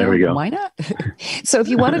 There we go. Why not? So if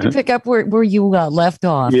you wanted to pick up where you left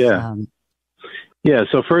off. Yeah.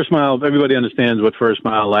 So first mile, everybody understands what first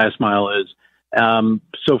mile, last mile is.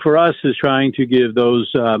 So for us is trying to give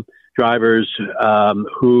those drivers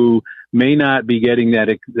who may not be getting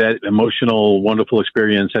that emotional, wonderful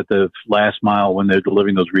experience at the last mile when they're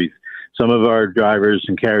delivering those wreaths. Some of our drivers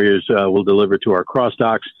and carriers will deliver to our cross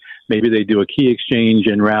docks. Maybe they do a key exchange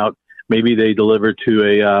en route. Maybe they deliver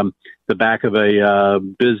to the back of a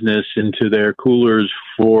business into their coolers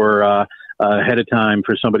for ahead of time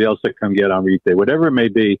for somebody else to come get on wreath day. Whatever it may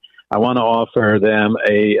be, I want to offer them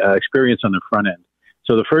a experience on the front end.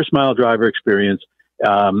 So the first mile driver experience,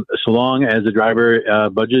 so long as the driver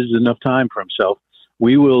budgets enough time for himself,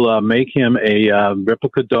 we will make him a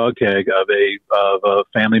replica dog tag of a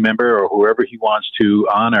family member or whoever he wants to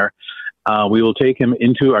honor. We will take him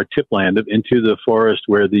into our tip land, into the forest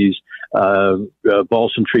where these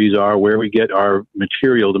balsam trees are, where we get our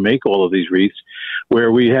material to make all of these wreaths,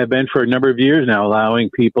 where we have been for a number of years now allowing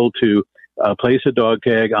people to place a dog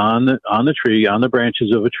tag on the tree, on the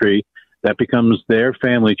branches of a tree. That becomes their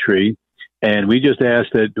family tree. And we just ask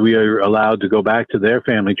that we are allowed to go back to their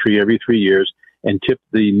family tree every 3 years and tip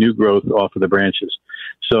the new growth off of the branches.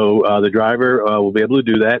 So the driver will be able to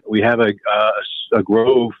do that. We have a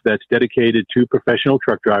grove that's dedicated to professional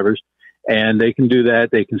truck drivers, and they can do that.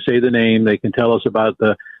 They can say the name. They can tell us about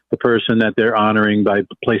the person that they're honoring by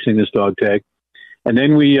placing this dog tag. And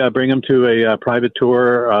then we bring them to a private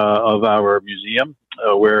tour of our museum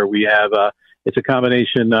where we have it's a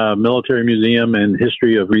combination military museum and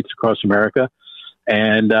history of Wreaths Across America.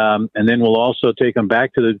 And then we'll also take them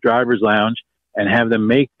back to the driver's lounge and have them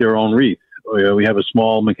make their own wreath. We have a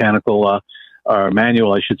small mechanical, or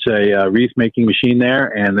manual, I should say, wreath making machine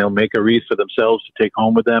there, and they'll make a wreath for themselves to take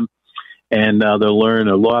home with them. And they'll learn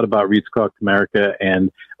a lot about Wreaths Across America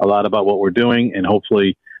and a lot about what we're doing. And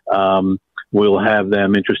hopefully we'll have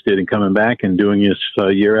them interested in coming back and doing this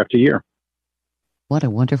year after year. What a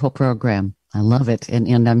wonderful program. I love it.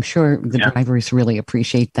 And I'm sure the drivers really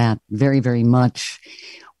appreciate that very, very much.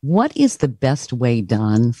 What is the best way,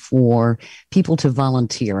 Don, for people to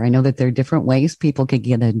volunteer? I know that there are different ways people can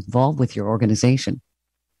get involved with your organization.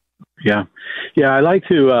 Yeah. I like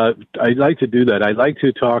to do that. I like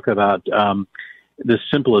to talk about the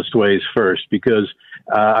simplest ways first, because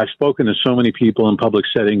I've spoken to so many people in public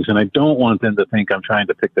settings, and I don't want them to think I'm trying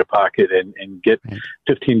to pick their pocket and get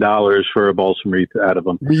 $15 for a balsam wreath out of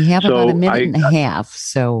them. We have about a minute and a half.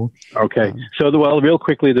 So okay. Real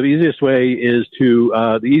quickly, the easiest way is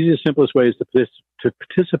simplest way is to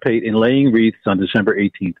participate in laying wreaths on December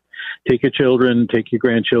 18th. Take your children, take your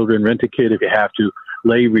grandchildren, rent a kid if you have to,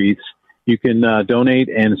 lay wreaths. You can donate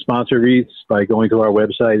and sponsor wreaths by going to our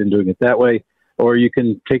website and doing it that way. Or you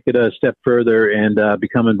can take it a step further and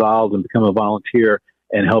become involved and become a volunteer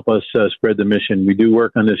and help us spread the mission. We do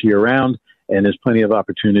work on this year-round, and there's plenty of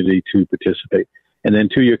opportunity to participate. And then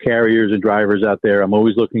to your carriers and drivers out there, I'm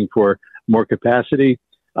always looking for more capacity.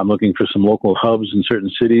 I'm looking for some local hubs in certain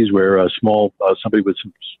cities where somebody with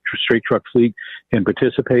some straight truck fleet can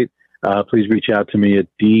participate. Please reach out to me at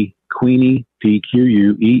Queeney,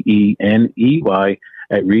 DQUEENEY,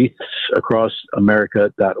 at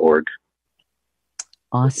wreathsacrossamerica.org.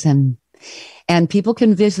 Awesome. And people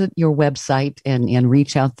can visit your website and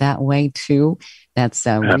reach out that way too. That's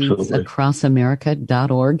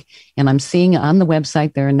wreathsacrossamerica.org. And I'm seeing on the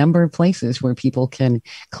website there are a number of places where people can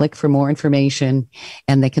click for more information,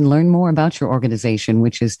 and they can learn more about your organization,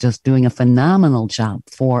 which is just doing a phenomenal job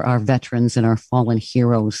for our veterans and our fallen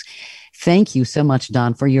heroes. Thank you so much,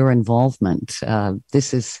 Don, for your involvement.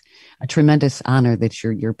 This is a tremendous honor that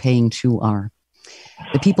you're paying to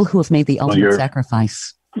the people who have made the ultimate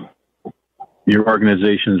sacrifice. Your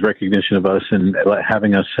organization's recognition of us and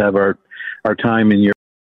having us have our time in your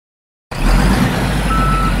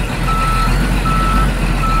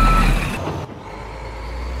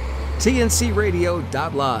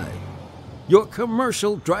TNCRadio.LIVE, your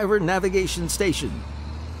commercial driver navigation station.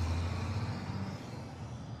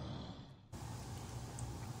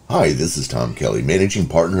 Hi, this is Tom Kelly, managing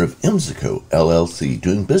partner of IMSICO LLC,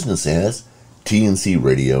 doing business as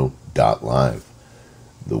TNCRadio.LIVE.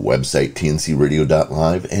 The website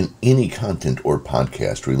TNCRadio.LIVE and any content or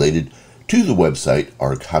podcast related to the website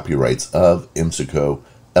are copyrights of IMSICO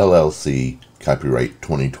LLC, copyright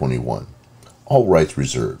 2021. All rights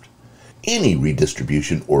reserved. Any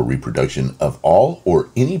redistribution or reproduction of all or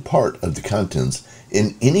any part of the contents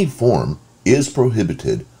in any form is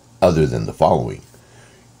prohibited other than the following.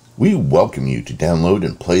 We welcome you to download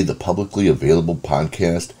and play the publicly available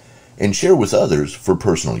podcast and share with others for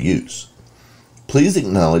personal use. Please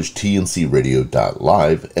acknowledge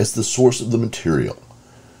TNCRadio.LIVE as the source of the material.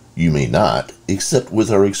 You may not, except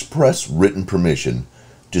with our express written permission,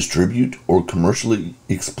 distribute or commercially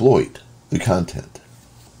exploit the content.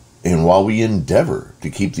 And while we endeavor to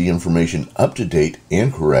keep the information up to date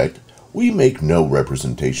and correct, we make no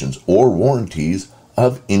representations or warranties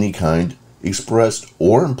of any kind expressed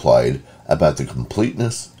or implied about the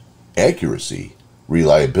completeness, accuracy,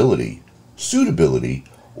 reliability, suitability,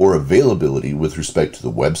 or availability with respect to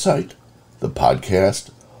the website, the podcast,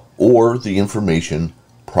 or the information,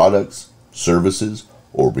 products, services,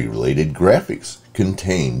 or related graphics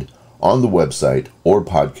contained on the website or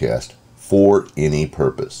podcast for any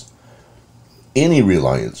purpose. Any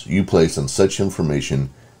reliance you place on such information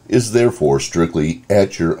is therefore strictly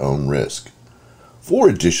at your own risk. For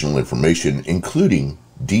additional information, including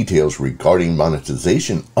details regarding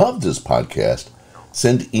monetization of this podcast,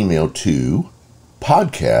 send email to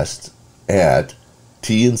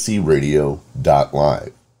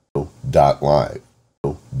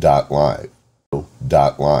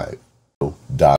podcasts@tncradio.live.